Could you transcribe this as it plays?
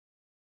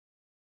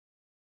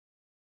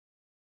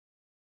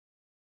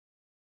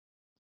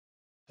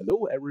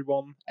Hello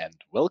everyone and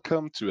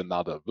welcome to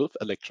another Würth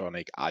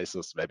Elektronik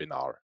ISOS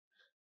webinar.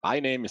 My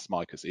name is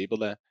Markus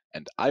Eberle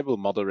and I will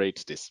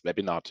moderate this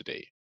webinar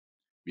today.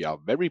 We are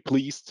very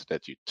pleased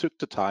that you took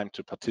the time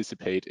to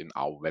participate in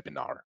our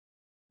webinar.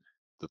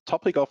 The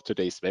topic of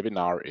today's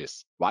webinar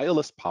is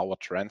Wireless Power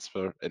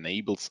Transfer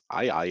Enables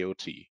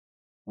IIoT.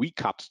 We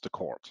cut the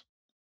cord.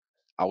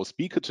 Our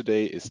speaker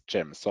today is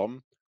Jem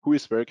Som, who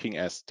is working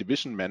as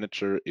Division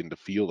Manager in the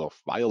field of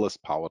wireless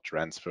power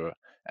transfer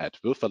at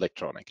Würth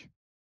Elektronik.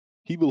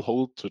 He will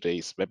hold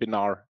today's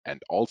webinar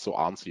and also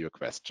answer your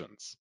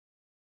questions.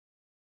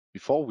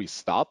 Before we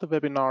start the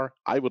webinar,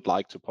 I would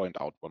like to point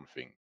out one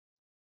thing.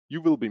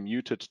 You will be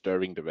muted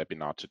during the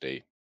webinar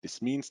today.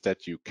 This means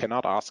that you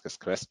cannot ask us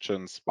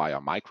questions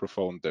via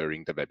microphone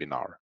during the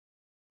webinar.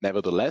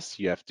 Nevertheless,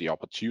 you have the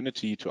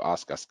opportunity to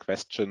ask us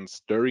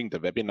questions during the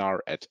webinar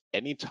at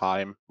any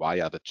time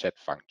via the chat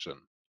function.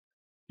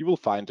 You will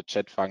find the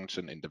chat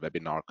function in the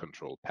webinar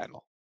control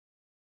panel.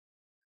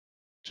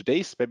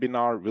 Today's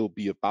webinar will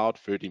be about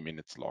 30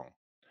 minutes long.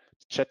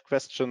 The chat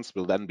questions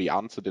will then be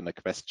answered in a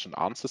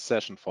question-answer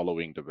session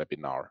following the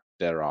webinar.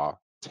 There are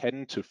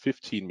 10 to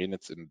 15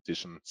 minutes in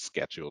addition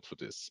scheduled for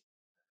this.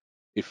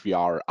 If we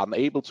are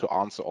unable to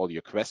answer all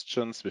your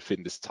questions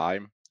within this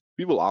time,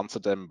 we will answer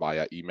them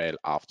via email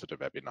after the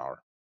webinar.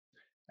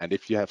 And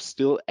if you have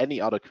still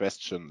any other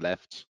question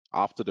left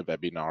after the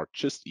webinar,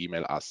 just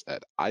email us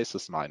at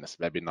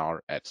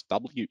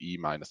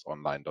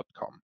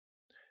isos-webinar@we-online.com.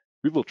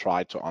 We will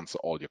try to answer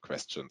all your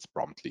questions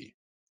promptly.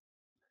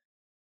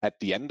 At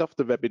the end of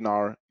the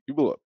webinar, you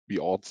will be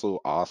also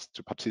asked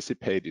to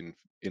participate in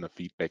a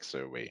feedback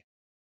survey.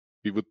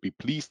 We would be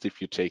pleased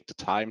if you take the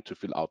time to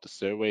fill out the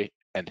survey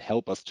and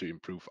help us to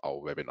improve our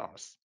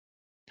webinars.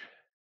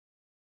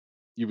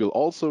 You will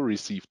also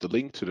receive the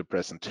link to the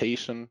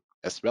presentation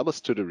as well as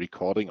to the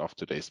recording of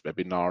today's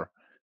webinar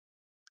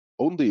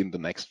only in the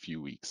next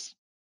few weeks.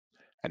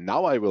 And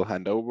now I will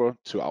hand over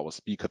to our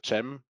speaker,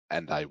 Jem,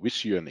 and I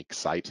wish you an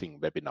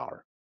exciting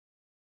webinar.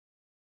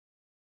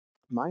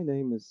 My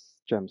name is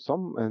Jem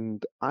Som,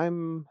 and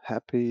I'm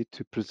happy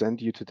to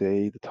present you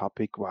today the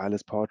topic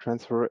Wireless Power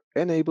Transfer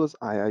Enables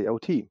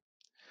IIoT.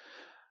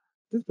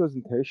 This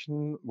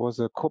presentation was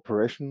a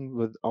cooperation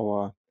with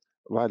our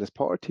wireless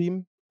power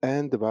team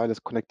and the wireless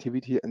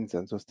connectivity and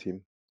sensors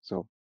team.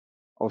 So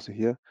also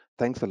here,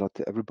 thanks a lot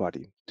to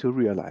everybody to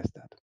realize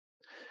that.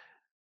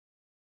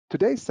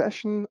 Today's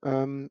session,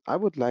 I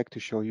would like to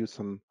show you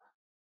some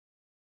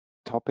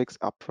topics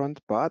upfront,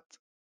 but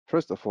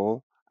first of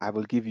all, I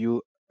will give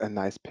you a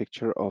nice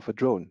picture of a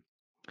drone.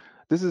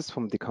 This is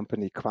from the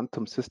company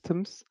Quantum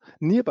Systems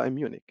nearby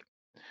Munich.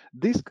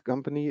 This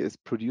company is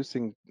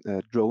producing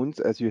drones,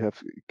 as you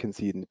can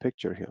see in the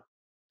picture here.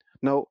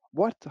 Now,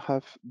 what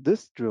have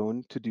this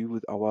drone to do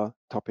with our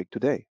topic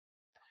today?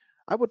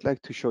 I would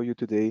like to show you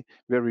today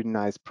very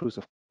nice proof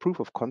of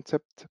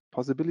concept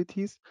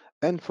possibilities,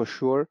 and for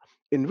sure,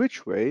 in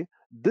which way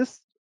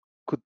this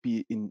could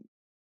be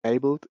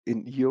enabled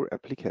in your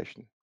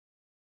application.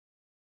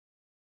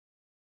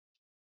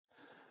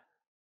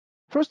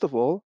 First of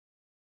all,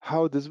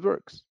 how this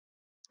works.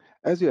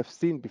 As you have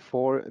seen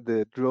before,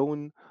 the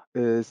drone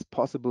is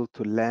possible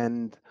to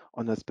land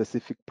on a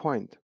specific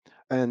point,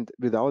 and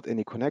without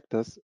any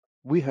connectors,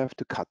 we have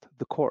to cut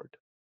the cord.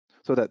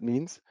 So that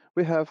means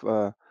we have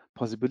a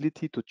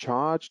possibility to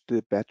charge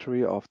the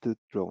battery of the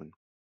drone.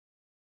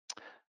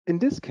 In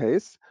this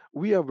case,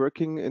 we are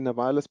working in a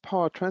wireless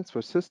power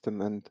transfer system,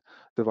 and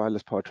the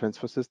wireless power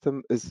transfer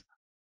system is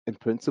in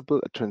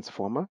principle a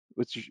transformer,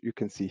 which you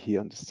can see here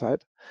on the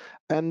side,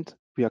 and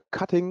we are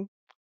cutting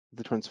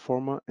the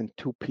transformer in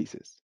two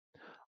pieces.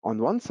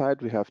 On one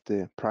side, we have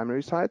the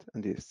primary side,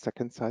 and the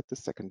second side, the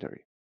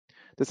secondary.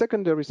 The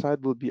secondary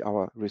side will be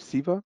our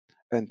receiver,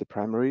 and the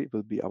primary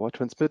will be our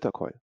transmitter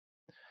coil.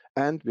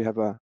 And we have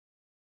a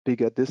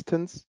bigger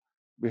distance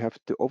we have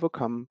to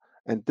overcome,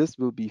 and this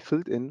will be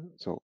filled in,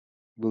 so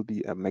will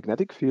be a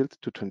magnetic field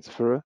to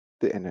transfer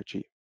the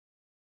energy.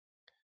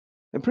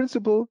 In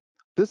principle,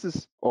 this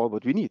is all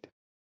what we need.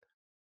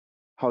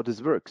 How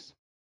this works.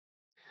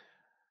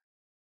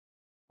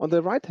 On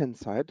the right-hand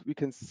side, we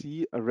can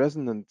see a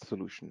resonant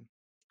solution.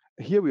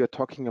 Here we are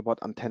talking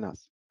about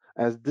antennas,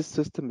 as this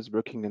system is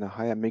working in a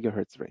higher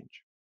megahertz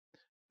range.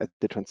 At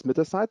the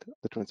transmitter side,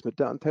 the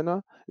transmitter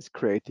antenna is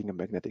creating a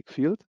magnetic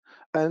field,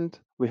 and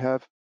we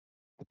have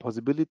the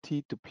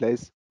possibility to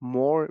place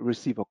more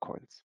receiver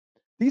coils.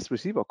 These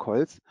receiver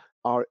coils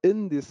are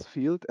in this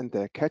field and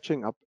they're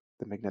catching up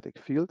the magnetic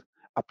field,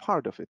 a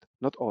part of it,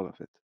 not all of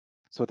it.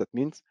 So that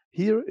means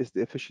here is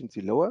the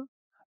efficiency lower,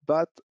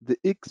 but the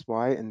X,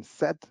 Y, and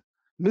Z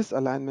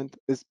misalignment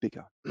is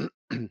bigger.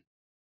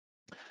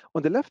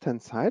 On the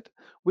left-hand side,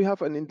 we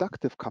have an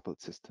inductive coupled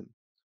system.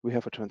 We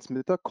have a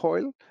transmitter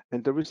coil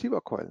and a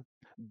receiver coil.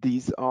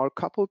 These are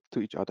coupled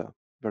to each other,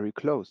 very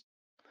close.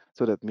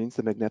 So that means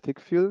the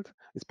magnetic field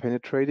is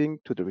penetrating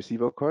to the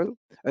receiver coil,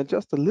 and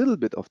just a little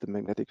bit of the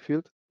magnetic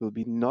field will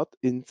be not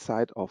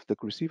inside of the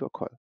receiver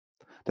coil.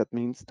 That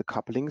means the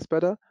coupling is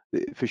better,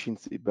 the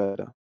efficiency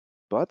better.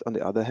 But on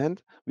the other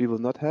hand, we will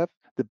not have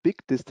the big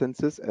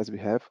distances as we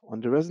have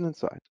on the resonance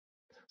side.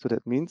 So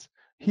that means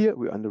here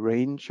we're on the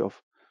range of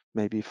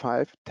maybe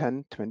 5,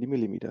 10, 20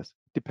 millimeters,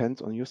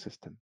 depends on your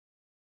system.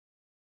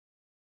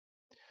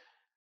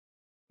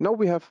 Now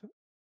we have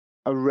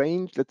a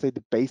range, let's say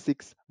the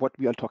basics, what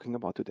we are talking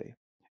about today,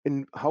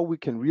 and how we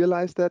can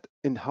realize that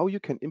and how you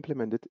can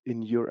implement it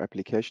in your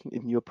application,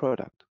 in your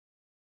product.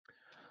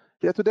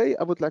 Yeah, today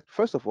I would like,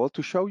 first of all,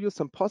 to show you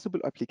some possible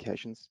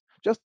applications,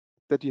 just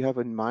that you have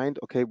in mind,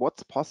 okay,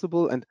 what's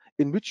possible and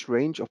in which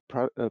range of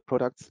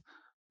products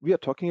we are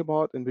talking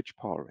about, in which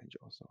power range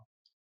also.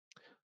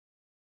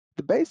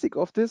 The basic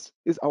of this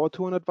is our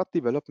 200 watt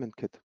development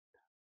kit.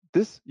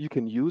 This you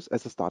can use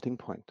as a starting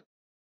point.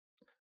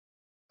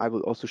 I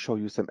will also show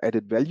you some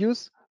added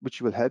values,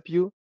 which will help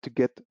you to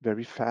get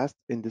very fast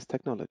in this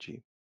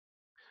technology.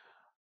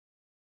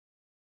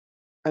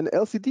 An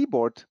LCD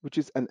board, which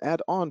is an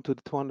add-on to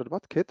the 200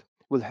 watt kit,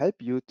 will help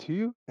you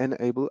to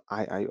enable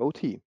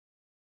IIoT.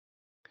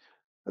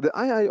 The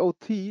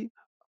IIoT,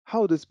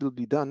 how this will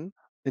be done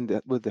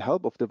with the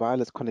help of the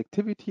wireless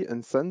connectivity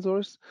and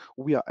sensors,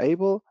 we are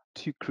able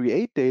to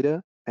create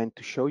data and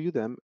to show you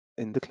them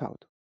in the cloud.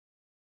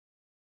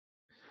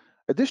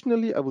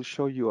 Additionally, I will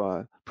show you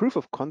a proof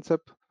of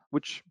concept,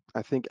 which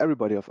I think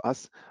everybody of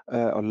us,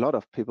 a lot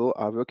of people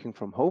are working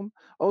from home.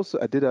 Also,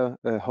 I did a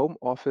home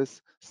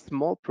office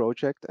small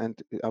project,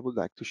 and I would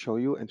like to show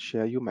you and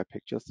share you my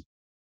pictures.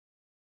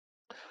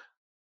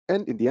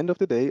 And in the end of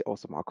the day,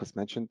 also Markus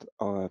mentioned,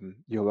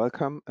 you're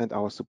welcome, and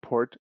our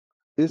support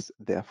is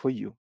there for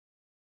you.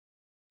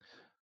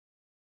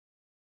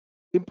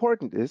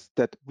 Important is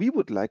that we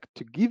would like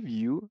to give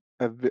you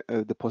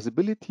the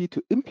possibility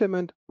to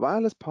implement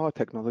wireless power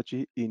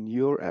technology in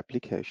your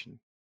application.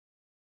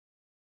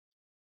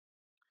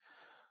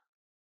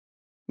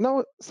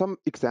 Now, some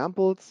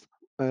examples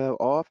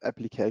of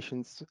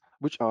applications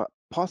which are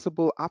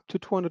possible up to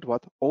 200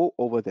 watt or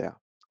over there,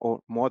 or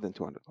more than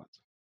 200 watts.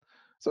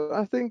 So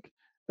I think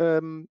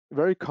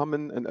very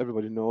common and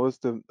everybody knows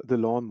the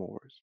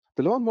lawnmowers.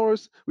 The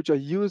lawnmowers which are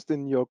used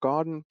in your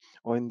garden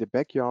or in the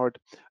backyard,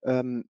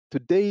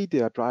 today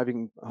they are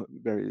driving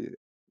very,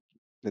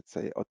 let's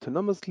say,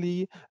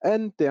 autonomously,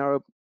 and they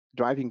are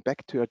driving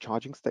back to a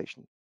charging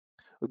station.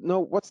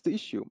 Now, what's the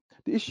issue?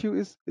 The issue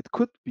is it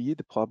could be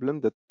the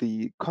problem that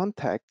the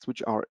contacts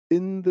which are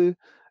in the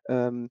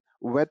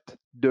wet,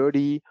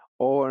 dirty,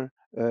 or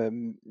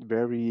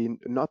very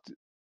not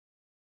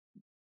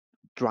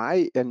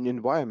dry an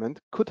environment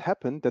could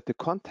happen that the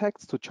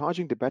contacts to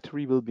charging the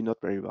battery will be not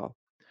very well.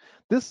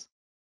 This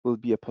will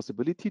be a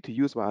possibility to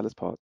use wireless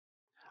power.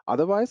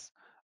 Otherwise,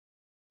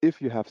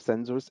 if you have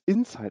sensors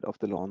inside of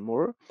the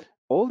lawnmower,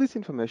 all this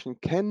information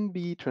can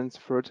be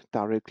transferred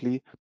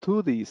directly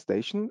to the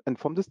station, and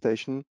from the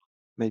station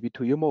maybe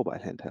to your mobile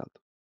handheld.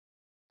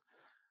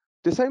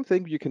 The same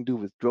thing you can do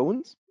with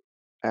drones,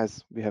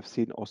 as we have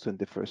seen also in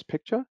the first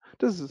picture.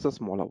 This is a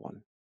smaller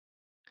one.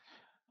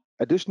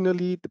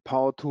 Additionally, the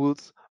power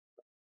tools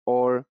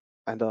or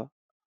other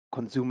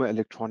consumer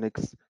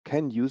electronics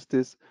can use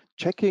this,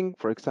 checking,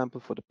 for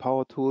example, for the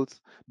power tools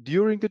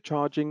during the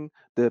charging,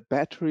 the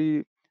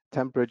battery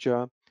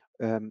temperature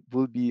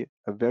will be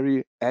a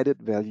very added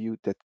value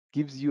that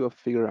gives you a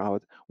figure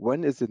out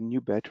when is a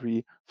new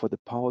battery for the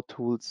power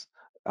tools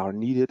are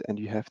needed and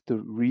you have to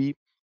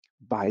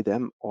re-buy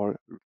them or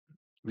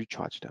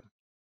recharge them.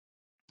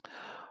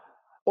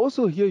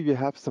 Also here you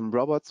have some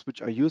robots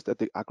which are used at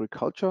the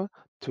agriculture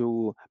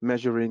to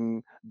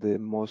measuring the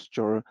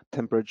moisture,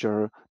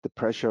 temperature, the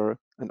pressure,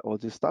 and all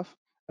this stuff.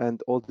 And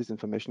all this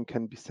information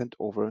can be sent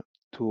over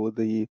to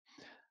the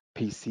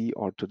PC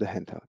or to the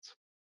handhelds.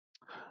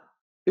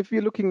 If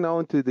we're looking now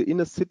into the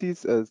inner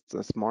cities, as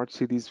the smart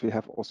cities, we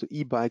have also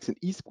e-bikes and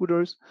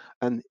e-scooters.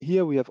 And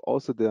here we have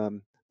also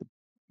the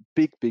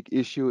big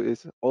issue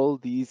is all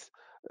these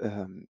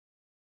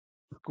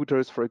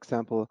scooters, for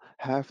example,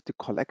 have to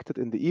collect it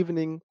in the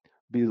evening,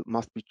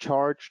 must be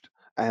charged,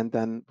 and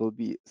then will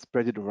be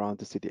spread around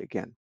the city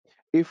again.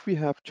 If we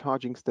have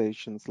charging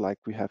stations like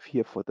we have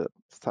here for the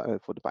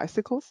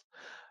bicycles,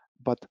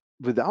 but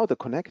without a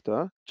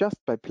connector, just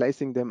by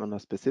placing them on a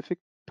specific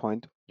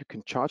point, you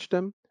can charge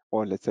them,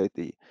 or let's say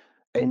the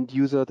end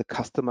user, the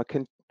customer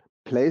can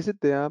place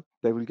it there,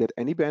 they will get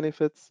any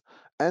benefits.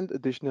 And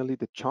additionally,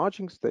 the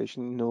charging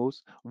station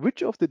knows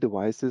which of the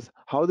devices,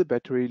 how the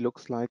battery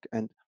looks like,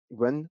 and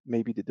when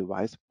maybe the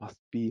device must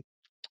be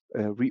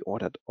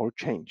reordered or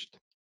changed.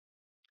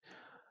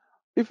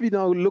 If we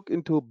now look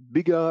into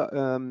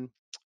bigger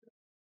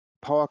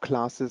power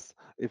classes,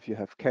 if you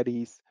have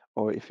caddies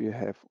or if you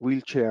have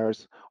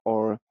wheelchairs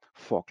or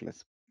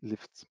forklifts.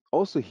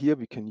 Also here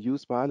we can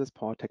use wireless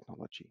power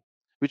technology,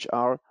 which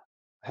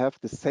have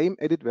the same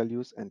added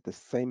values and the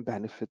same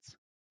benefits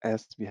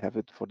as we have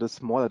it for the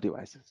smaller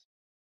devices.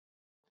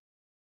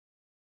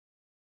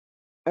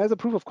 As a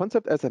proof of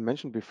concept, as I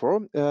mentioned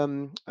before,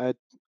 I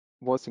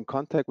was in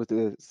contact with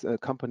the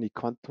company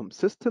Quantum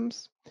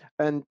Systems,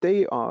 and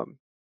they are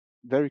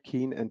very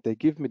keen and they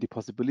give me the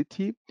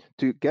possibility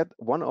to get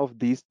one of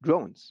these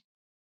drones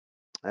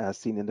as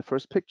seen in the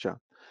first picture.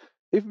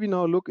 If we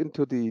now look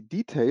into the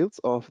details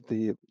of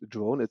the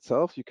drone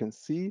itself, you can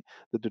see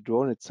that the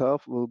drone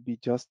itself will be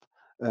just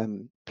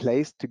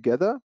placed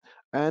together,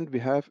 and we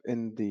have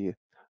in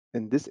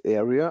this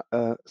area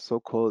a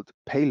so-called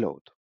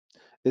payload.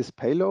 This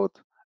payload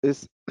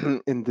is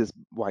in this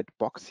white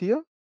box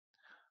here.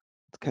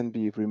 It can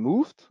be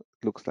removed.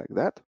 It looks like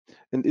that.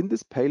 And in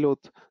this payload,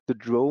 the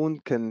drone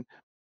can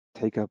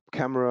take a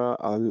camera,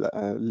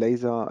 a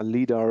laser, a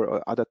lidar,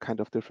 or other kind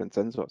of different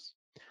sensors.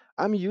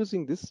 I'm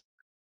using this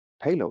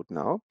payload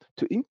now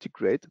to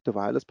integrate the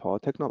wireless power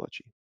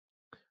technology.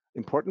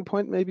 Important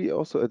point maybe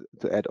also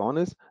to add on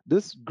is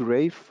this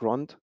gray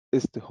front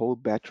is the whole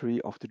battery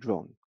of the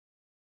drone.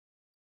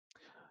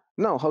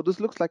 Now, how this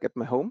looks like at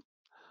my home,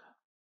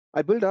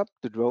 I build up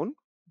the drone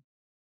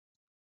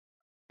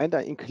and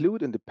I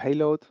include in the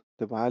payload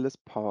the wireless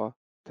power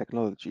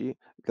technology.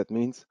 That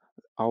means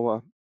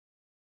our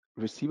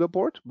receiver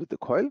board with the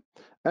coil,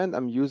 and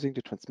I'm using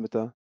the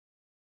transmitter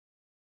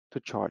to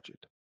charge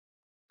it.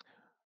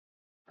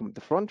 From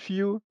the front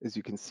view, as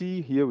you can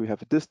see here, we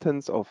have a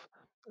distance of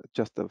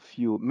just a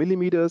few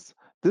millimeters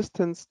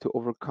distance to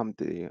overcome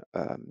the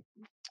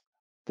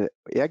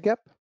air gap.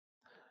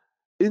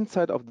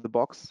 Inside of the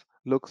box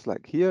looks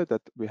like here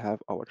that we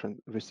have our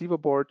receiver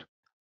board.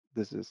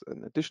 This is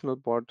an additional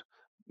board,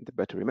 the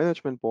battery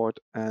management board,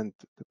 and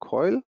the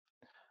coil.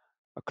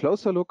 A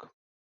closer look,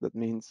 that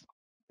means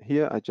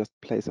here I just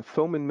place a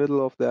foam in the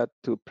middle of that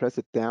to press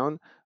it down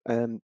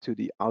to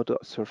the outer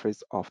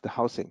surface of the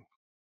housing.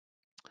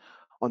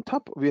 On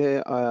top, we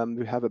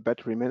have a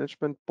battery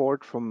management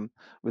board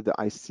with the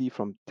IC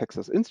from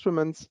Texas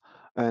Instruments,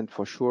 and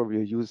for sure we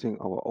are using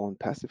our own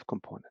passive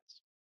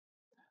components.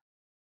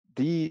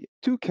 The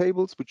two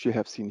cables which you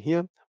have seen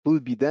here will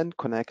be then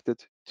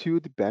connected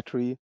to the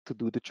battery to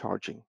do the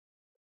charging.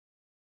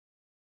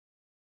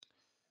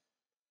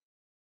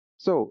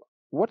 So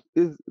what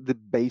is the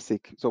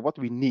basic? So what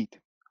we need?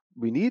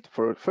 We need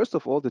first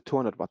of all the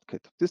 200 watt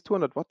kit. This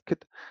 200 watt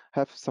kit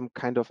have some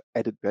kind of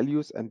added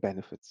values and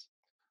benefits.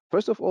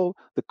 First of all,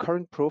 the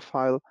current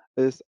profile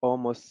is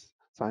almost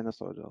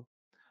sinusoidal.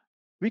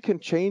 We can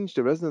change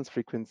the resonance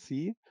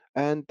frequency,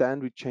 and then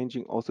we're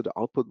changing also the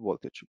output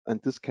voltage,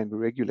 and this can be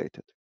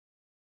regulated.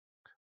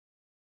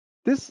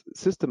 This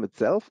system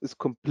itself is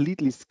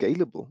completely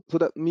scalable. So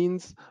that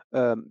means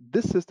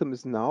this system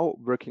is now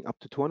working up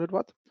to 200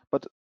 watt,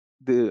 but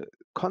the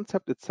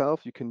concept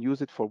itself, you can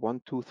use it for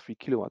 1, 2, 3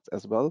 kilowatts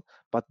as well.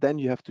 But then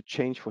you have to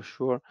change for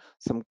sure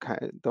some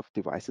kind of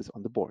devices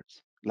on the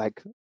boards,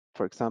 like,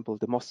 for example,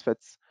 the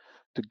MOSFETs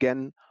to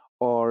GaN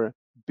or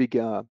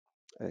bigger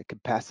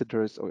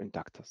capacitors or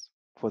inductors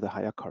for the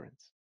higher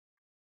currents.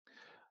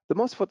 The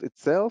MOSFET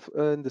itself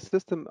in the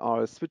system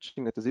are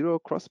switching at the zero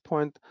cross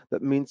point.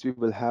 That means we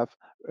will have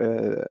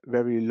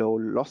very low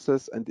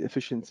losses and the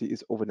efficiency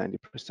is over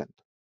 90%,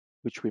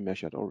 which we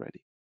measured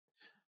already.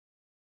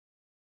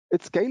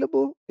 It's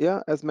scalable,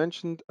 yeah, as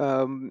mentioned.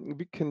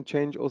 We can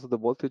change also the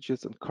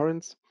voltages and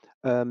currents.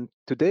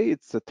 Today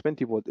it's a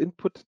 20 volt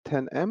input,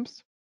 10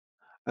 amps,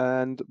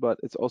 but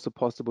it's also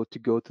possible to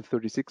go to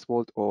 36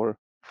 volt or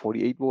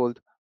 48 volt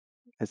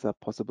as a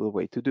possible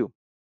way to do.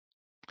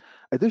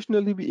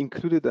 Additionally, we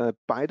included a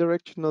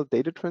bidirectional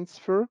data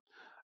transfer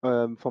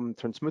from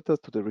transmitter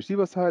to the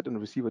receiver side and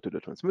receiver to the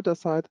transmitter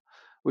side,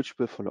 which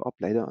will follow up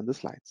later on the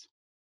slides.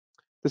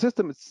 The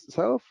system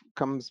itself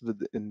comes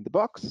in the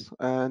box,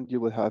 and you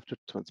will have the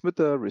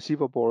transmitter,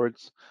 receiver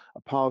boards,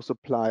 a power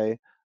supply,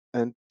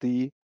 and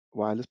the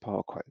wireless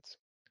power coils.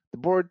 The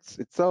boards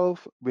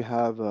itself, we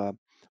have a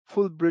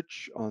full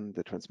bridge on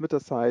the transmitter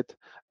side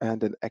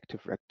and an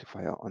active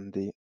rectifier on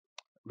the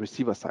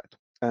receiver side.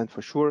 And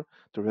for sure,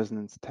 the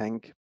resonance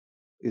tank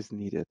is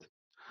needed.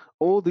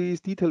 All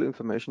these detailed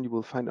information you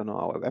will find on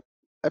our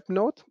app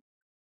note,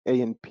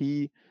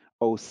 ANP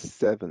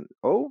 070.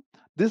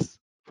 This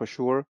for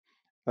sure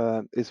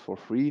is for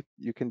free.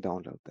 You can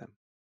download them.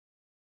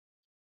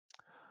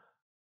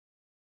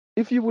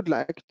 If you would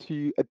like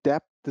to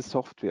adapt the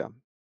software,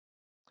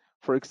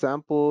 for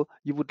example,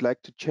 you would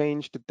like to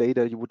change the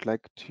data, you would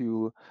like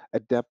to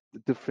adapt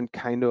different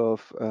kind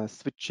of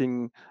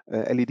switching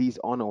LEDs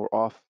on or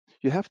off,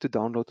 you have to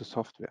download the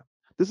software.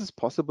 This is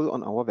possible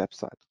on our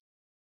website.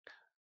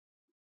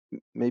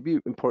 Maybe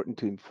important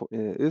to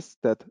is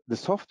that the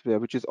software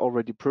which is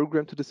already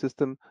programmed to the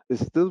system is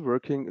still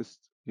working.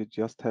 You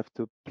just have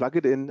to plug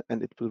it in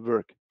and it will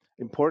work.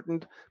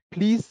 Important,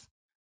 please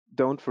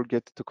don't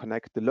forget to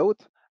connect the load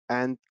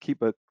and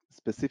keep a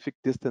specific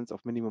distance of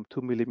minimum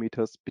 2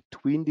 millimeters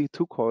between the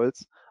two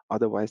coils.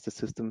 Otherwise, the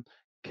system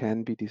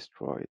can be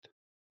destroyed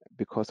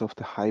because of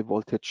the high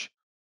voltage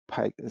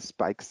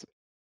spikes.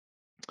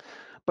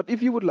 But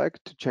if you would like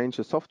to change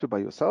the software by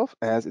yourself,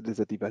 as it is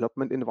a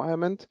development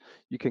environment,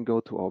 you can go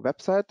to our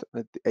website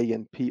at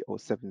ANP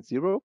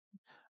 070,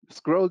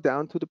 scroll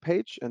down to the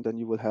page, and then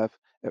you will have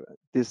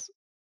this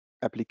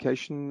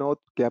application note,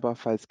 GABA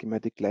file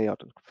schematic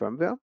layout and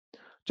firmware.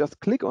 Just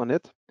click on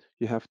it.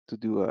 You have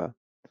to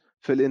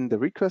fill in the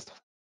request.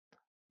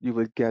 You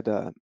will get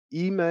an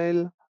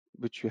email,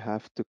 which you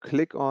have to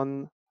click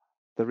on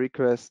the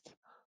request.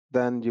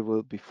 then you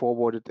will be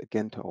forwarded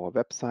again to our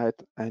website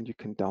and you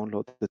can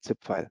download the zip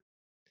file.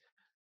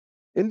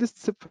 In this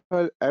zip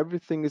file,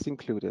 everything is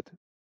included.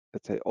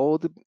 Let's say all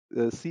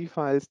the C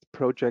files, the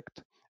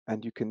project,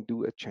 and you can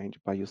do a change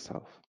by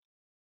yourself.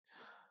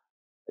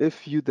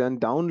 If you then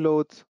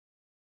download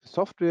the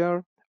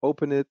software,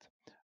 open it,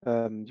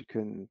 you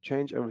can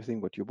change everything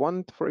what you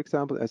want. For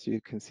example, as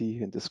you can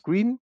see in the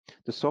screen,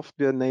 the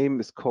software name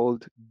is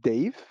called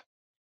Dave.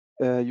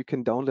 You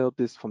can download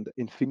this from the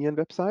Infineon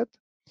website.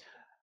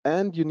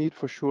 And you need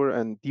for sure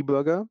a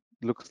debugger,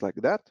 looks like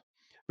that,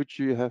 which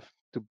you have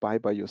to buy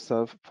by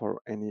yourself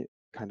for any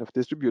kind of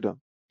distributor.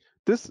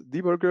 This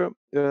debugger,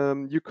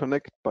 you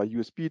connect by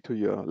USB to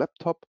your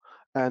laptop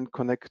and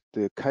connect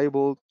the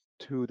cable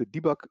to the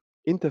debug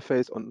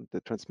interface on the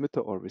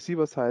transmitter or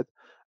receiver side,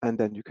 and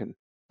then you can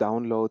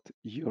download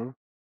your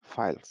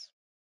files.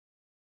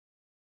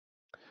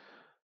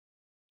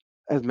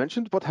 As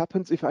mentioned, what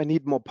happens if I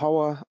need more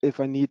power, if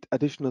I need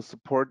additional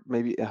support,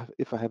 maybe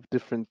if I have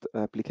different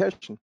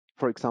application,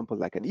 for example,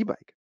 like an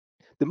e-bike.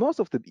 The most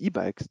of the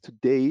e-bikes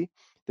today,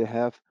 they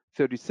have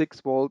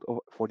 36 volt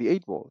or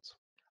 48 volts.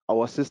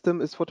 Our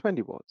system is for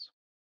 20 volts,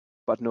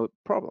 but no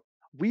problem.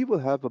 We will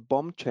have a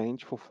BOM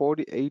change for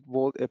 48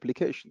 volt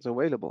applications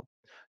available.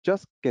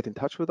 Just get in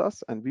touch with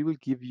us and we will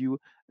give you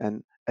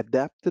an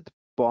adapted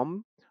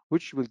BOM,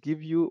 which will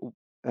give you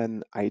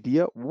an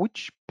idea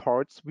which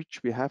parts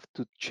which we have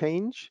to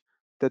change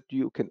that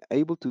you can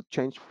able to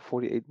change for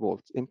 48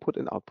 volts input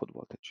and output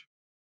voltage.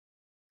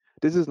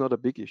 This is not a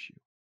big issue.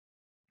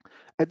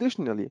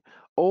 Additionally,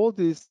 all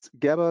these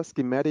GABA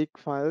schematic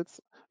files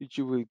which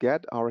you will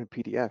get are in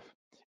PDF.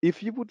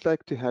 If you would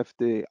like to have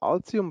the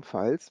Altium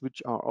files,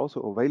 which are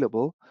also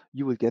available,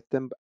 you will get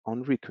them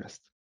on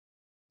request.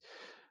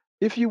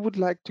 If you would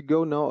like to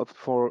go now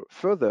for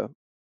further,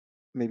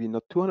 maybe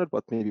not 200,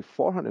 but maybe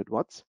 400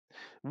 watts,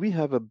 we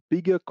have a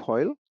bigger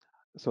coil.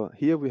 So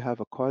here we have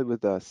a coil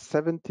with a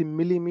 70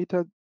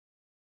 millimeter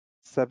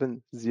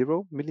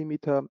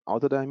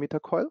outer diameter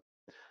coil.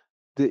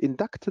 The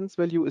inductance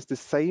value is the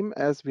same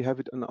as we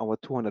have it on our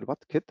 200 watt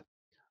kit.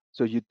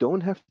 So you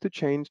don't have to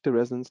change the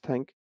resonance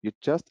tank. You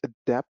just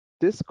adapt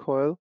this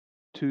coil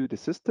to the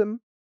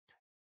system.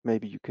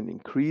 Maybe you can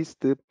increase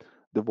the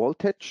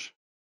voltage,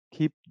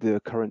 keep the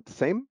current the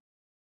same,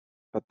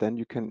 but then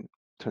you can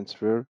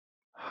transfer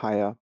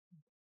higher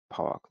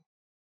power.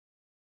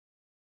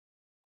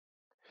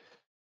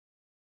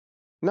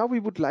 Now we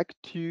would like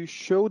to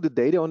show the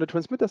data on the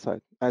transmitter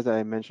side. As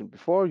I mentioned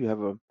before, you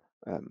have a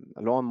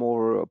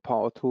lawnmower, a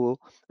power tool,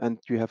 and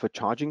you have a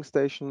charging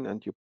station,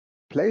 and you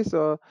place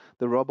the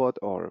robot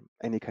or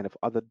any kind of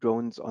other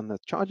drones on the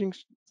charging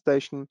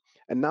station.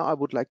 And now I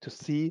would like to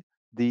see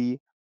the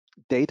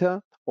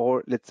data,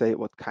 or let's say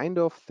what kind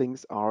of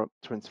things are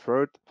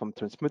transferred from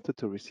transmitter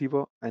to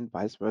receiver and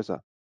vice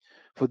versa.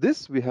 For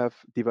this, we have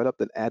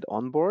developed an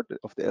add-on board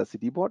of the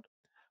LCD board,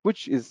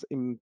 which is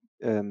in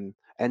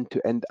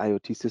end-to-end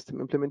IoT system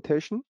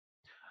implementation.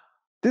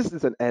 This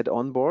is an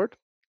add-on board,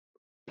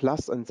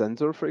 plus a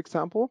sensor, for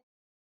example.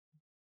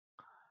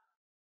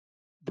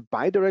 The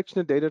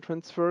bidirectional data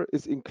transfer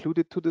is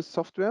included to this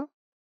software.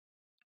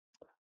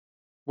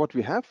 What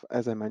we have,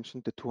 as I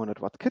mentioned, the 200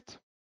 watt kit.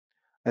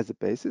 As a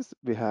basis,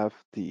 we have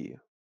the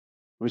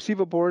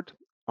receiver board,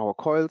 our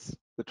coils,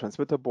 the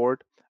transmitter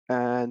board,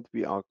 and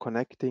we are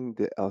connecting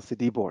the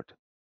LCD board.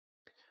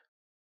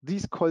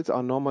 These coils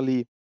are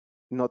normally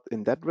not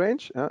in that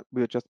range.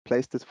 We'll just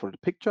place this for the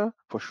picture.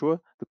 For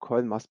sure, the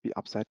coil must be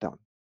upside down.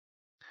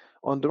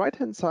 On the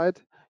right-hand side,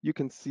 you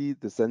can see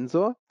the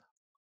sensor.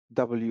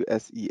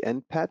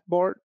 WSEN pad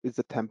board is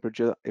a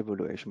temperature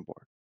evaluation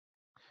board.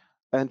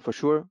 And for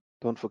sure,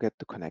 don't forget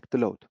to connect the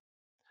load.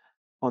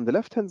 On the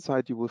left-hand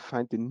side, you will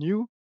find the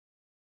new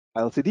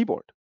LCD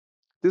board.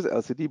 This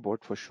LCD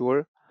board, for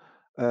sure,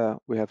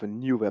 we have a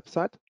new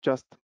website.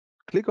 Just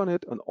click on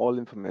it, and all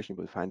information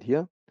you will find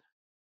here.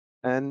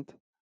 And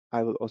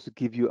I will also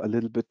give you a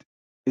little bit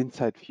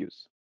inside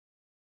views.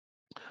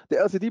 The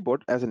LCD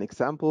board, as an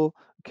example,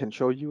 can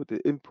show you the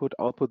input,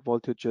 output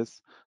voltages,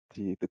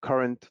 the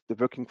current, the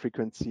working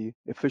frequency,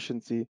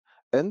 efficiency,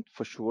 and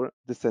for sure,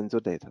 the sensor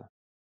data.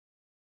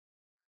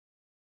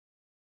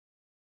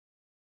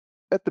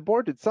 At the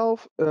board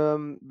itself,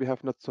 we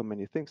have not so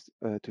many things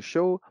to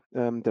show.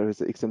 There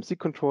is an XMC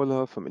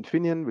controller from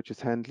Infineon, which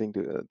is handling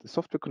the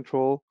software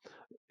control.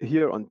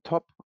 Here on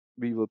top,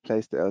 we will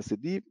place the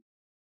LCD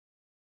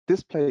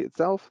display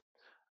itself.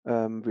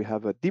 We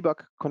have a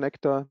debug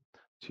connector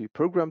to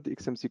program the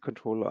XMC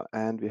controller,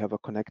 and we have a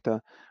connector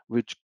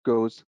which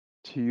goes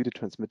to the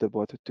transmitter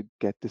board to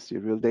get the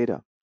serial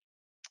data.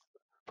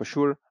 For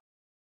sure,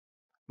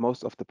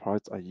 most of the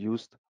parts are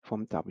used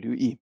from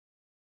WE.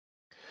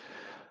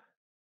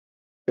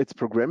 It's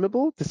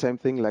programmable, the same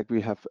thing like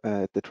we have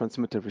at the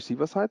transmitter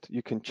receiver side.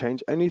 You can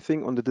change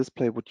anything on the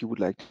display what you would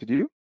like to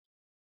do.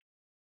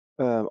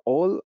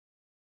 All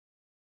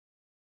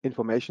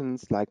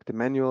informations like the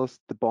manuals,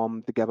 the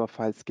BOM, the GABA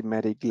file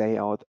schematic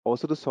layout,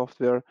 also the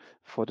software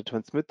for the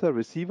transmitter,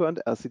 receiver,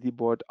 and LCD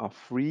board are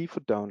free for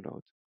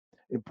download.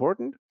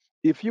 Important,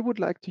 if you would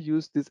like to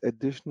use this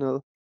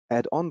additional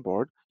add-on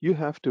board, you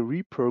have to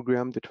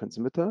reprogram the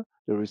transmitter,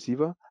 the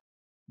receiver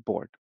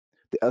board.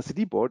 The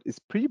LCD board is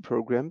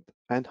pre-programmed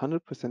and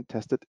 100%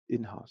 tested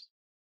in-house.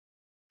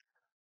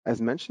 As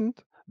mentioned,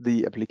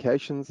 the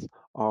applications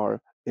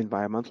are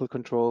environmental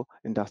control,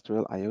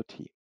 industrial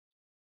IoT.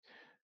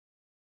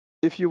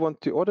 If you want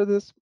to order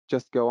this,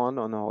 just go on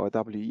our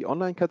WE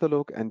online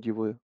catalog and you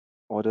will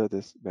order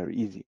this very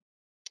easy.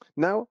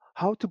 Now,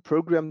 how to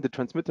program the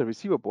transmitter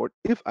receiver board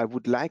if I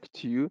would like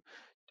to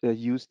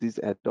use this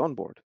add-on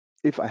board,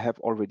 if I have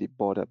already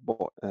bought a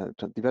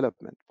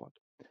development board.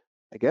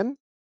 Again,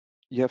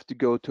 you have to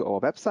go to our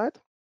website.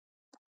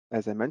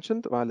 As I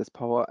mentioned, Wireless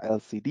Power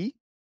LCD.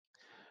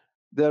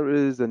 There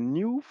is a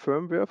new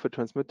firmware for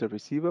transmitter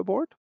receiver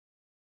board.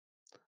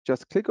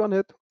 Just click on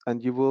it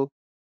and you will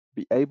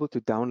be able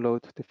to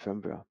download the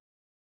firmware.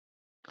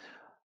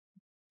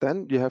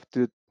 Then you have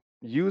to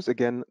use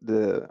again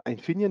the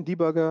Infineon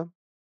debugger,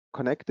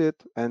 connect it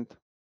and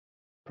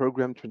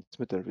program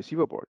transmitter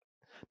receiver board.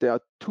 There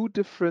are two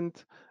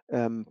different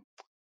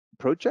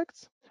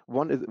projects.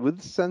 One is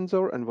with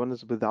sensor and one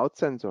is without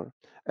sensor.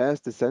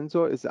 As the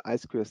sensor is the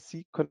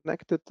I2C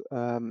connected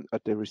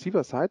at the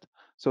receiver side,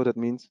 so that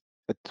means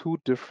two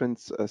different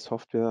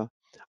software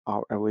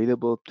are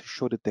available to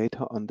show the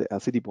data on the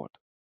LCD board.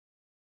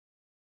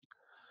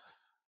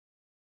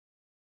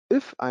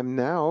 If I'm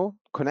now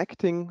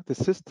connecting the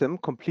system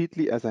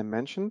completely as I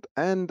mentioned,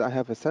 and I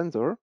have a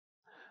sensor,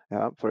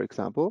 for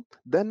example,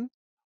 then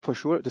for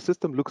sure the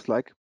system looks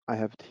like I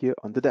have it here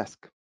on the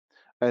desk.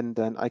 And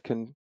then I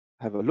can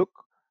have a look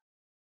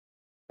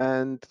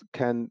and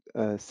can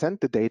send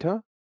the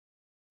data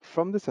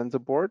from the sensor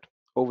board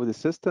over the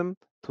system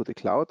to the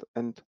cloud,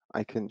 and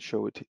I can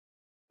show it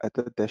at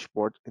the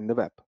dashboard in the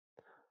web.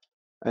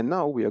 And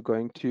now we are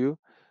going to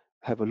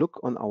have a look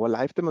on our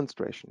live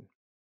demonstration.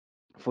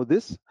 For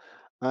this,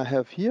 I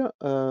have here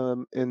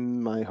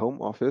in my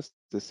home office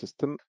the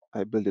system.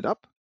 I build it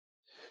up.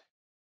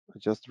 I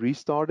just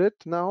restart it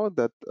now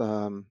that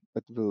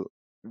it will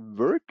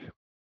work.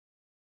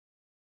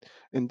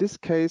 In this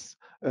case,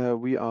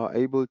 we are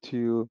able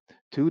to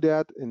do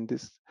that. In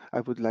this,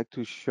 I would like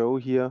to show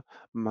here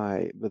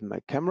with my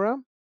camera.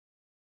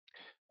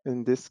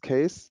 In this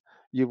case,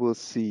 you will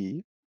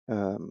see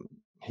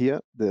here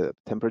the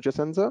temperature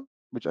sensor,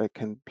 which I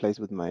can place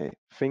with my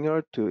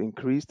finger to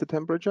increase the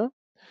temperature.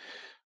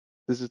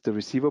 This is the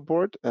receiver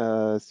board.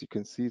 As you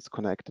can see, it's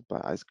connected by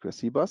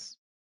I2C bus.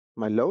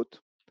 My load,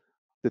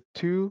 the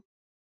two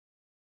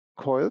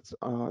coils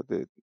are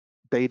the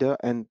data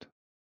and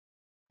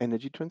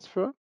energy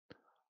transfer.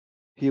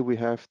 Here we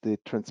have the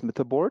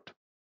transmitter board,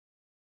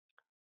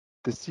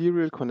 the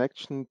serial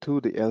connection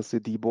to the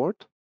LCD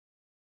board,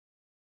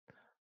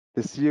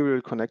 the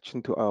serial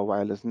connection to our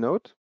wireless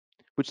node,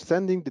 which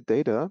sending the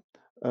data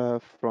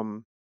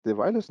from the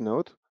wireless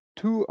node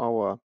to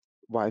our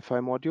Wi-Fi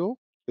module.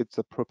 It's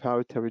a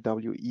proprietary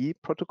WE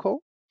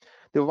protocol.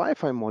 The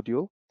Wi-Fi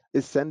module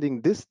is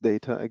sending this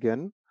data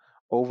again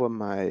over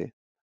my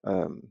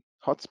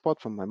hotspot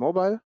from my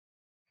mobile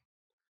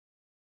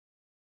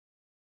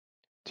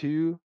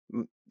to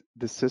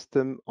the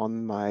system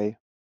on my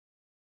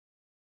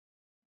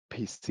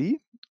PC.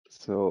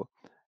 So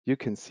you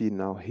can see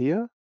now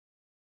here,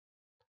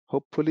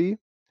 hopefully,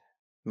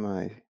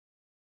 the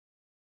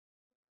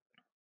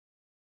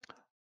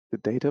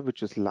data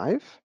which is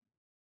live.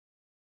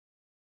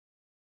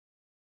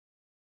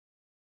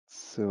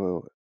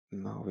 So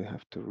now we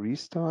have to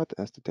restart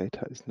as the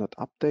data is not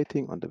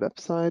updating on the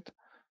website.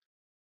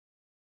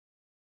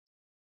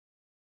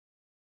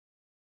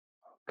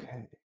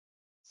 Okay,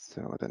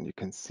 so then you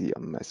can see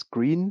on my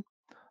screen,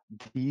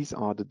 these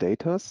are the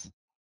datas.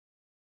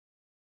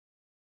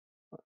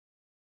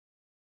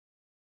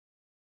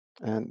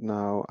 And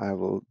now I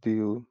will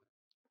do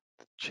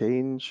the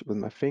change with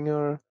my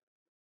finger.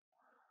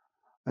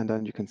 And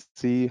then you can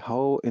see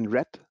how in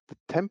red the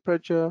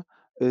temperature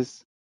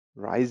is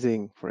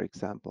rising, for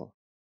example.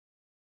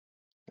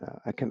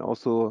 I can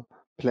also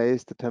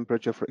place the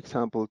temperature, for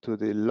example, to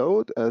the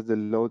load, as the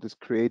load is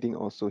creating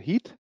also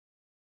heat.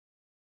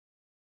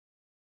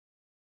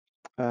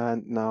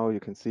 And now you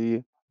can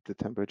see the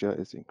temperature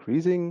is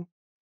increasing.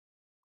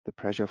 The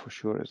pressure for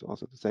sure is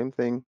also the same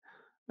thing.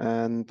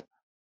 And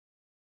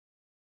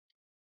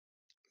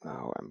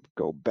now I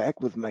go back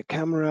with my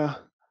camera.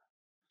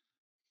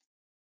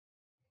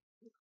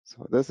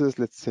 So this is,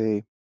 let's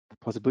say, the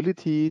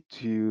possibility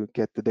to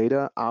get the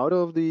data out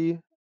of the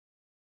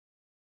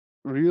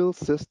real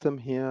system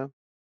here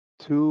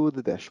to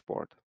the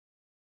dashboard.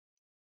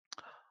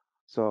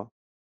 So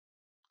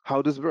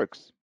how this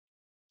works.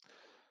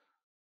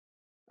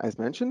 As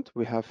mentioned,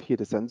 we have here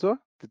the sensor,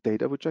 the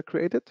data which are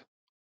created,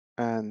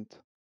 and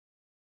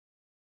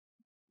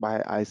by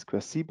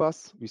I2C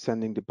bus, we're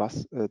sending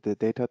the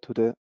data to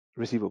the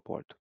receiver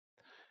board.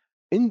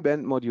 In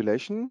band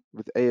modulation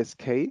with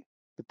ASK,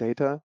 the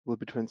data will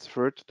be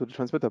transferred to the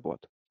transmitter board.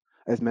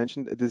 As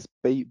mentioned, it is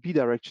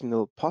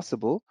bidirectional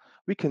possible.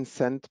 We can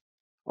send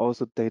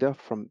also data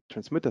from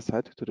transmitter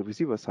side to the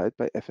receiver side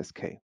by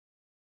FSK.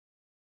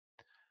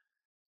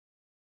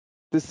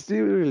 The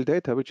serial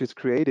data which is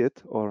created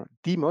or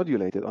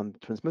demodulated on the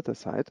transmitter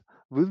side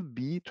will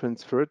be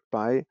transferred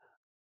by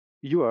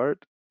UART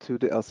to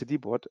the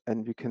LCD board,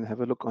 and you can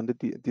have a look on the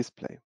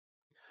display.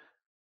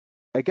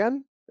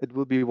 Again, it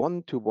will be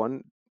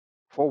one-to-one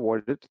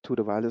forwarded to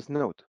the wireless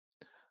node.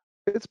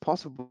 It's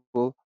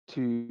possible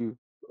to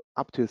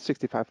up to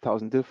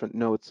 65,000 different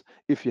nodes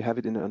if you have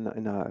it in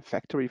a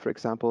factory, for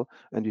example,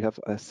 and you have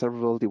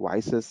several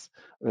devices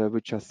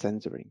which are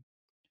sensoring.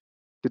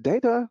 The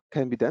data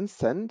can be then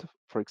sent,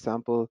 for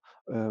example,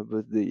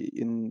 with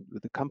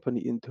the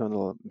company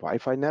internal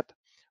Wi-Fi net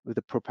with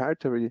a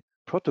proprietary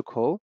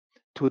protocol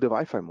to the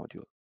Wi-Fi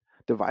module.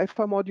 The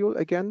Wi-Fi module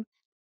again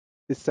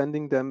is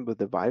sending them with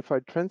the Wi-Fi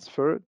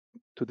transfer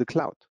to the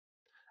cloud.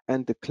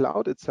 And the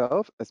cloud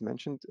itself, as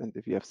mentioned, and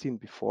if you have seen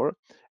before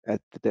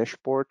at the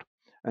dashboard,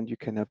 and you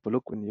can have a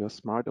look on your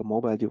smart or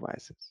mobile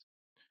devices.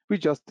 We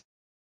just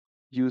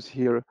use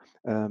here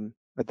a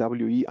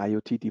WE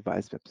IoT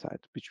device website,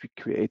 which we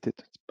created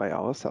by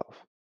ourselves.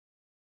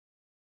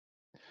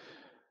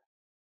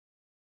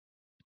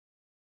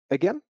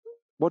 Again,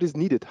 what is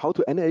needed? How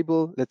to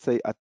enable, let's say,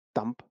 a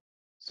dump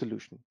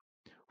solution?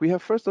 We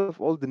have first of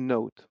all the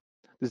node.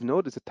 This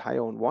node is a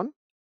Tyon 1,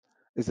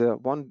 is a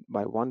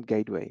 1x1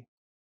 gateway.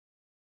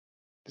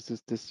 This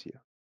is this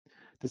here.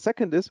 The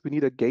second is we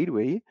need a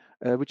gateway,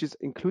 which is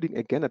including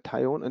again a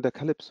Tyon and a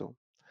Calypso.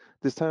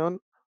 This Tyon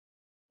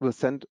will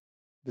send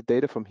the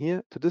data from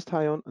here to this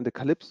Tyon, and the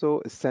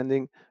Calypso is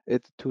sending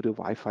it to the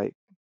Wi-Fi.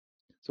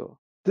 So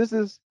this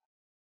is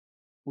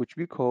which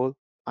we call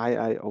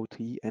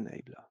IIoT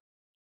enabler.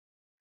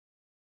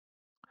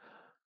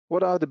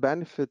 What are the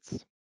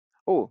benefits?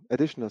 Oh,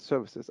 additional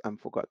services. I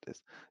forgot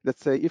this.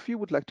 Let's say if you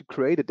would like to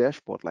create a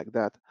dashboard like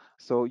that,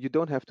 so you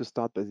don't have to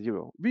start by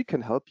zero, we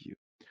can help you.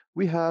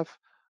 We have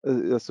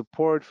a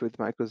support with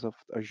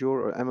Microsoft Azure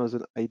or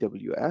Amazon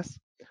AWS,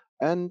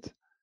 and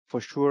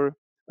for sure,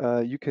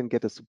 you can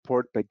get a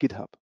support by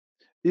GitHub.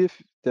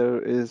 If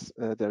there is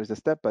a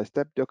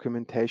step-by-step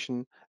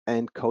documentation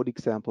and code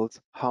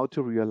examples how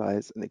to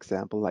realize an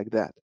example like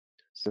that.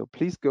 So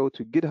please go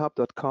to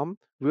github.com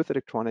with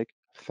Electronic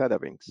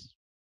Featherwings.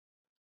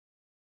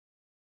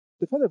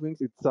 The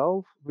Featherwings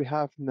itself, we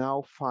have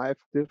now 5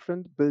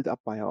 different built up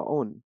by our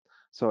own.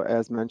 So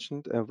as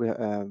mentioned, we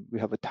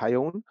have a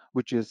Tyon,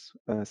 which is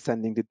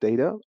sending the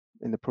data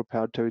in the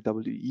proprietary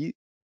WE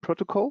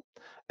protocol,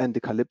 and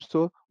the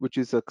Calypso, which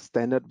is a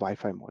standard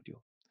Wi-Fi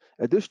module.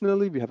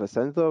 Additionally, we have a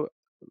sensor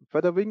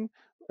Featherwing,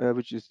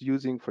 which is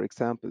using, for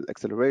example,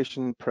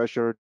 acceleration,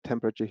 pressure,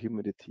 temperature,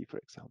 humidity, for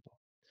example.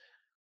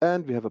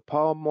 And we have a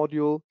power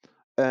module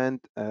and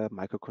a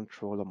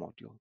microcontroller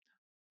module.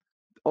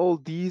 All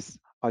these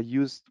are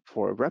used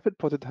for rapid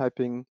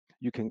prototyping.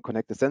 You can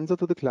connect the sensor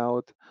to the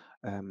cloud.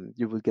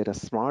 You will get a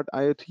smart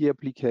IoT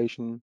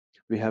application.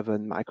 We have a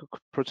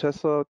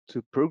microprocessor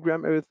to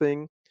program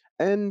everything.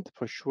 And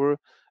for sure,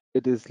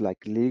 it is like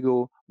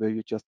Lego, where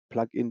you just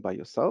plug in by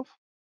yourself.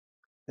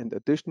 And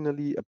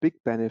additionally, a big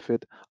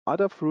benefit,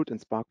 Adafruit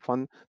and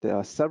SparkFun, there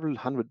are several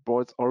hundred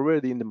boards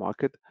already in the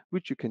market,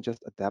 which you can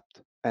just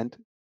adapt and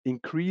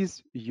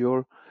increase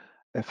your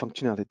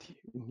functionality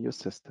in your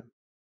system.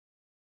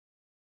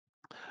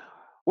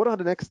 What are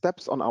the next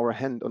steps on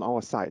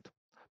our side?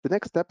 The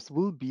next steps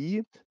will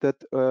be that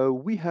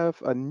we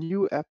have a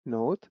new app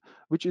node,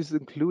 which is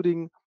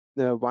including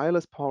the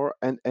wireless power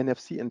and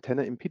NFC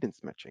antenna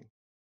impedance matching.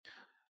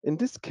 In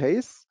this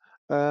case,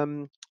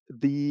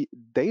 the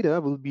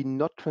data will be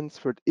not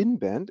transferred in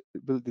band,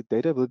 the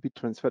data will be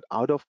transferred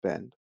out of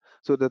band.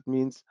 So that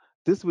means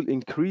this will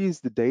increase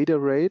the data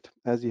rate.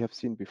 As you have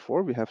seen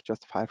before, we have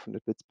just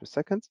 500 bits per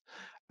second,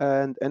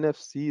 and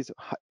NFC is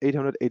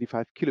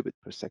 885 kilobit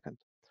per second.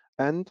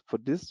 And for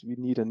this, we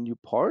need a new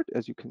part,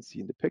 as you can see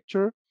in the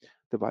picture,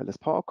 the wireless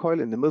power coil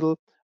in the middle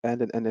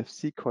and an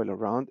NFC coil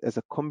around as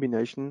a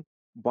combination,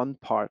 one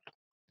part.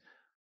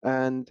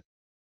 And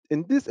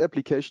in this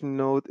application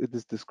node, it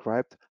is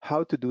described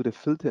how to do the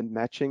filter and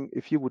matching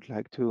if you would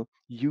like to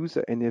use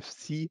an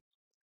NFC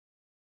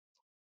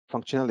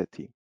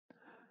functionality.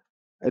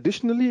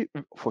 Additionally,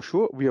 for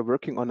sure, we are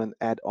working on an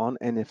add-on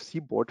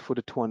NFC board for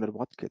the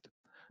 200-watt kit.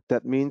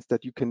 That means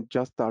that you can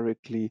just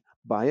directly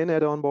buy an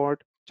add-on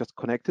board, just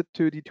connect it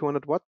to the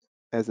 200 watt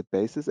as a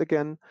basis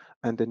again,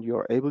 and then you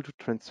are able to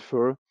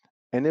transfer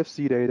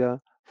NFC data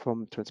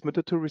from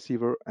transmitter to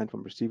receiver and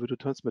from receiver to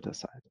transmitter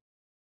side.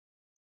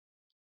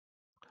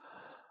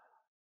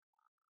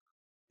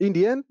 In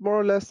the end, more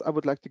or less, I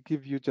would like to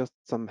give you just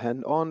some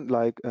hand-on,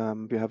 like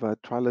we have a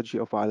trilogy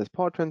of wireless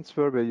power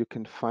transfer where you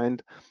can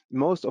find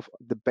most of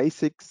the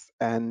basics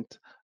and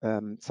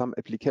some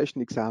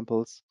application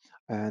examples,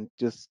 and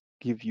just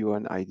give you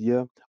an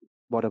idea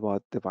what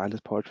about the wireless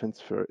power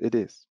transfer it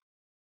is.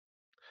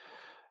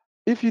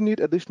 If you need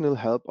additional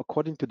help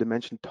according to the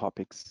mentioned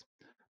topics,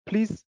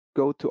 please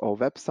go to our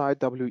website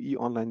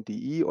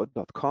weonline.de or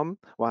 .com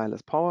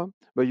wireless power,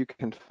 where you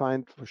can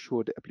find for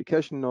sure the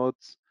application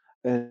notes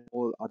and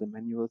all other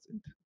manuals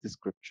and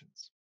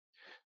descriptions.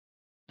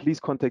 Please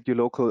contact your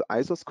local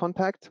ISOS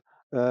contact.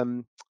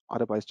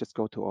 Otherwise, just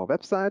go to our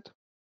website.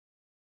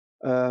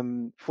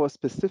 For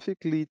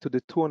specifically to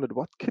the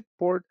 200-watt kit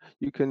board,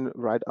 you can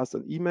write us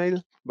an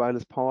email,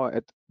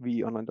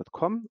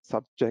 wirelesspower@weonline.com,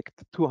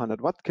 subject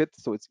 200-watt kit,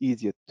 so it's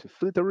easier to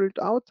filter it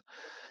out.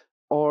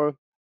 Or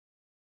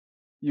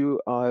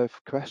you have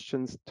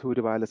questions to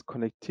the wireless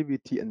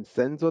connectivity and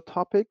sensor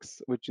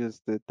topics, which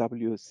is the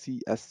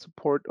WCS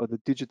support or the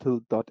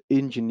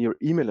digital.engineer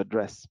email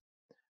address.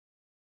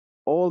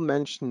 All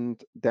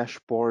mentioned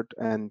dashboard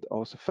and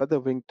also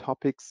featherwing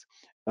topics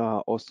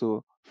are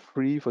also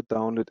free for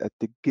download at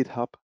the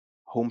GitHub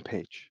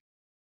homepage.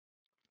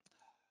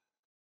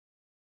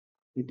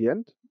 In the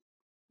end,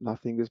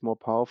 nothing is more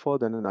powerful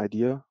than an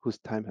idea whose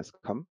time has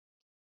come.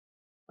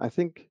 I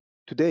think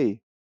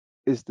today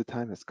is the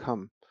time has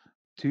come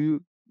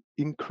to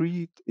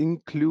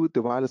include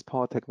the wireless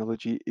power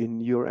technology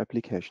in your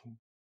application.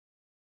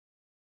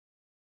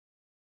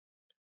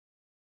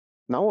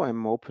 Now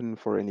I'm open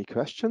for any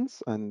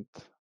questions, and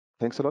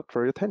thanks a lot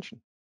for your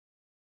attention.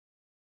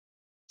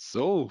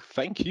 So,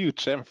 thank you,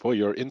 Cem, for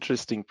your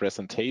interesting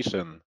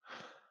presentation.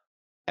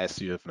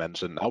 As you have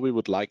mentioned, now we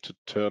would like to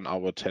turn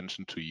our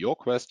attention to your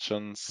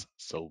questions.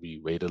 So we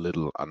wait a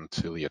little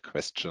until your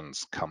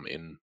questions come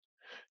in.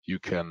 You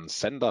can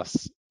send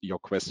us your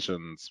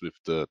questions with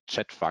the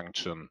chat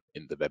function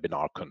in the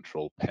webinar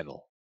control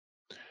panel.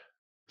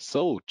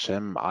 So,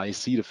 Cem, I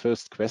see the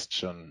first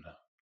question.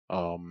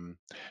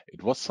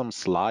 It was some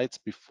slides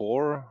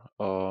before.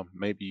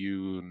 Maybe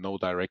you know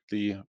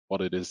directly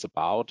what it is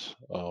about.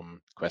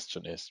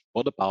 Question is,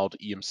 what about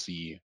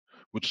EMC?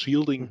 Would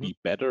shielding Mhm. be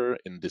better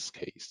in this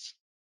case?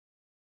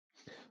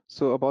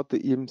 So about the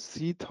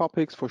EMC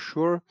topics, for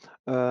sure,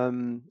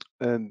 um,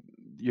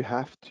 you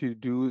have to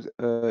do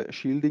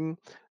shielding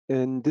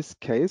in this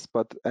case.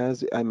 But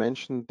as I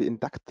mentioned, the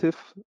inductive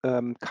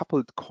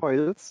coupled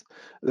coils,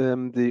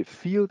 the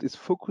field is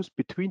focused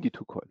between the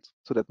two coils.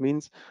 So that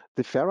means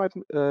the ferrite,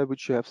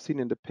 which you have seen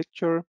in the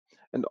picture,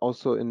 and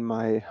also in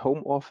my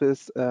home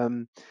office,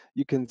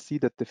 you can see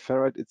that the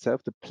ferrite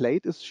itself, the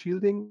plate is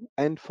shielding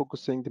and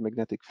focusing the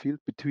magnetic field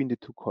between the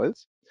two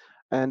coils.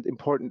 And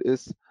important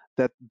is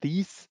that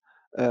these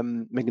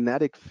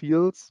magnetic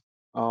fields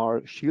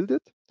are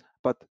shielded,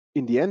 but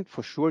in the end,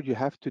 for sure, you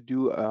have to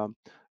do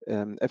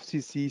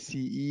FCC,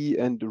 CE,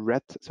 and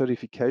RED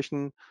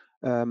certification,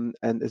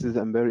 and this is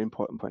a very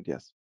important point.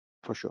 Yes,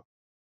 for sure.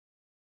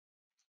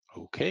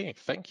 Okay,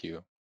 thank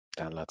you.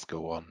 Then let's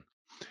go on.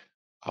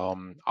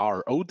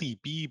 Are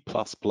ODB++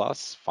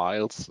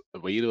 files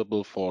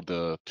available for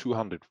the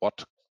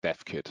 200-watt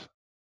dev kit?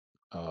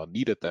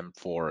 Needed them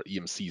for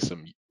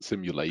EMC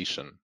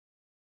simulation?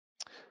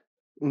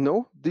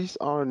 No, these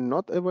are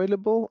not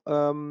available.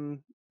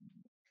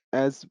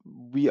 As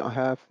we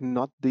have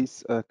not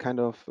this kind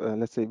of,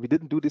 let's say, we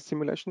didn't do these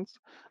simulations,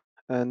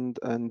 and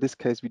in this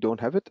case, we don't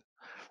have it.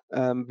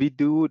 We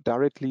do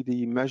directly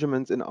the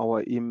measurements in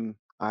our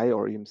EMI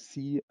or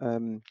EMC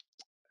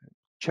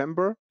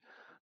chamber,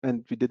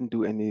 and we didn't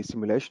do any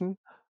simulation.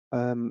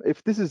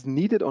 If this is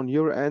needed on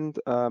your end,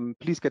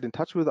 please get in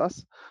touch with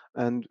us,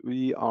 and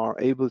we are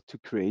able to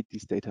create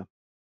these data.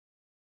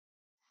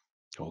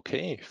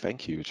 Okay,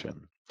 thank you,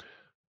 Cem.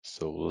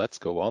 So let's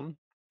go on.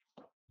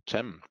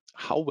 Cem,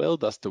 how well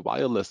does the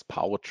wireless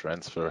power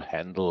transfer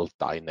handle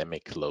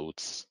dynamic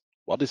loads?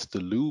 What is the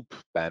loop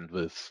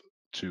bandwidth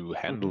to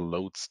handle Mhm.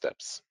 load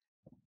steps?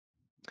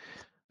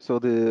 So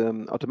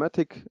the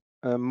automatic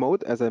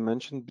mode, as I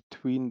mentioned,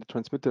 between the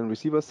transmitter and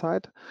receiver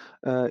side,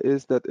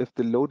 is that if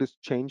the load is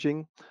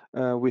changing,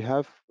 we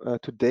have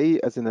today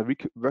as in a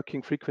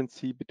working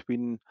frequency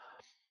between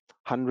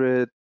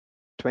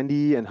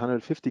 120 and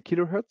 150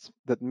 kilohertz.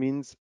 That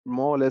means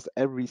more or less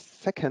every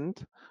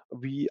second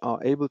we are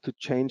able to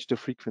change the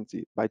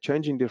frequency. By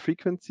changing the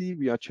frequency,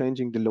 we are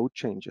changing the load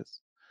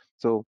changes.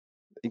 So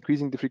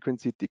increasing the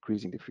frequency,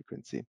 decreasing the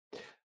frequency.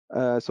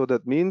 So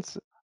that means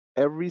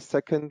every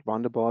second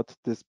roundabout,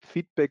 this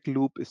feedback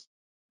loop is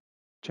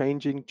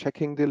changing,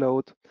 checking the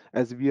load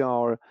as we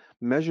are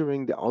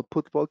measuring the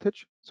output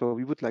voltage. So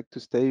we would like to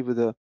stay with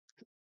a,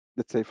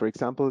 let's say, for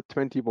example,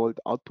 20-volt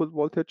output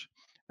voltage,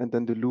 and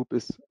then the loop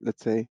is,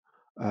 let's say,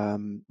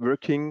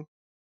 working,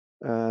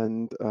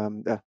 and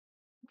yeah,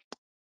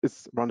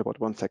 it's around about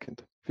 1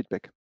 second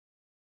feedback.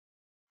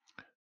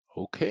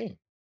 Okay,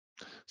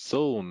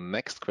 so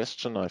next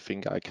question, I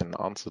think I can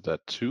answer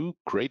that too.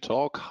 Great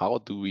talk. How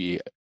do we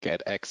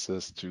get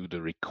access to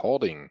the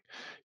recording?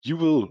 You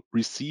will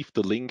receive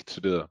the link to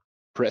the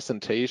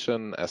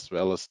presentation as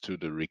well as to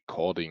the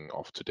recording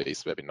of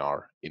today's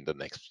webinar in the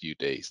next few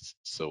days.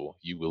 So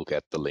you will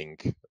get the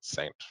link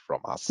sent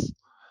from us.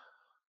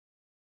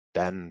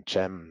 Then,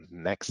 Jem,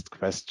 next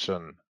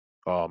question.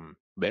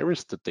 Where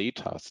is the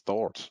data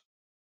stored?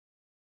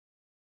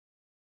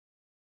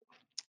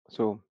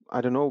 So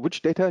I don't know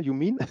which data you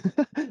mean.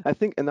 I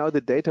think and now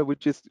the data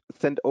which is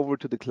sent over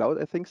to the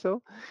cloud, I think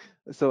so.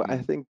 So I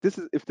think this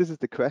is, if this is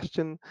the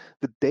question,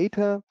 the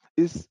data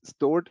is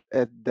stored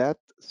at that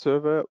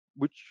server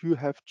which you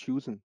have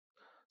chosen.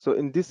 So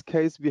in this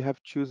case, we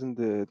have chosen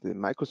the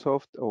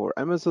Microsoft or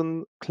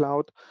Amazon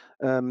cloud.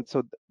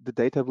 So the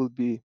data will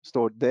be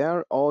stored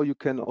there, or you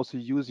can also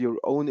use your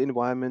own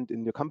environment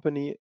in your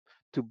company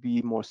to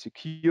be more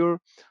secure.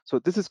 So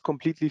this is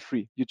completely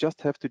free. You just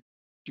have to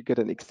get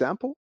an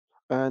example,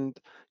 and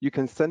you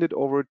can send it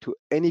over to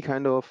any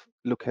kind of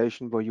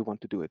location where you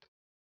want to do it.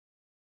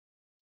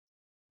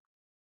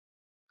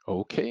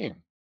 Okay,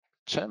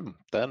 Cem,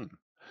 then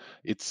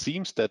it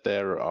seems that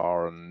there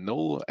are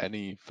no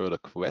any further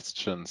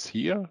questions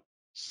here.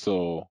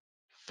 So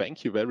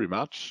thank you very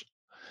much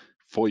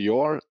for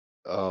your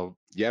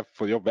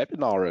for your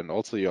webinar and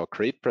also your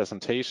great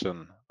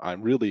presentation.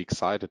 I'm really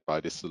excited by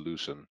this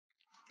solution.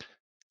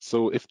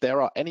 So if there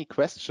are any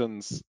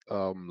questions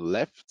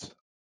left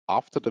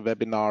after the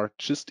webinar,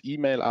 just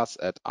email us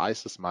at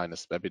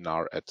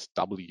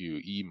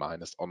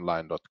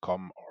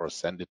isis-webinar@we-online.com or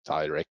send it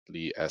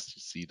directly as you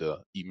see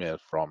the email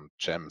from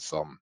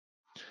Gemsom.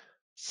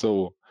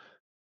 So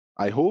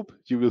I hope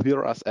you will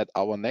hear us at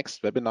our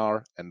next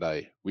webinar and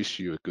I wish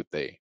you a good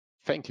day.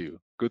 Thank you.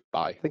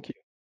 Goodbye. Thank you.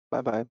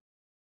 Bye bye.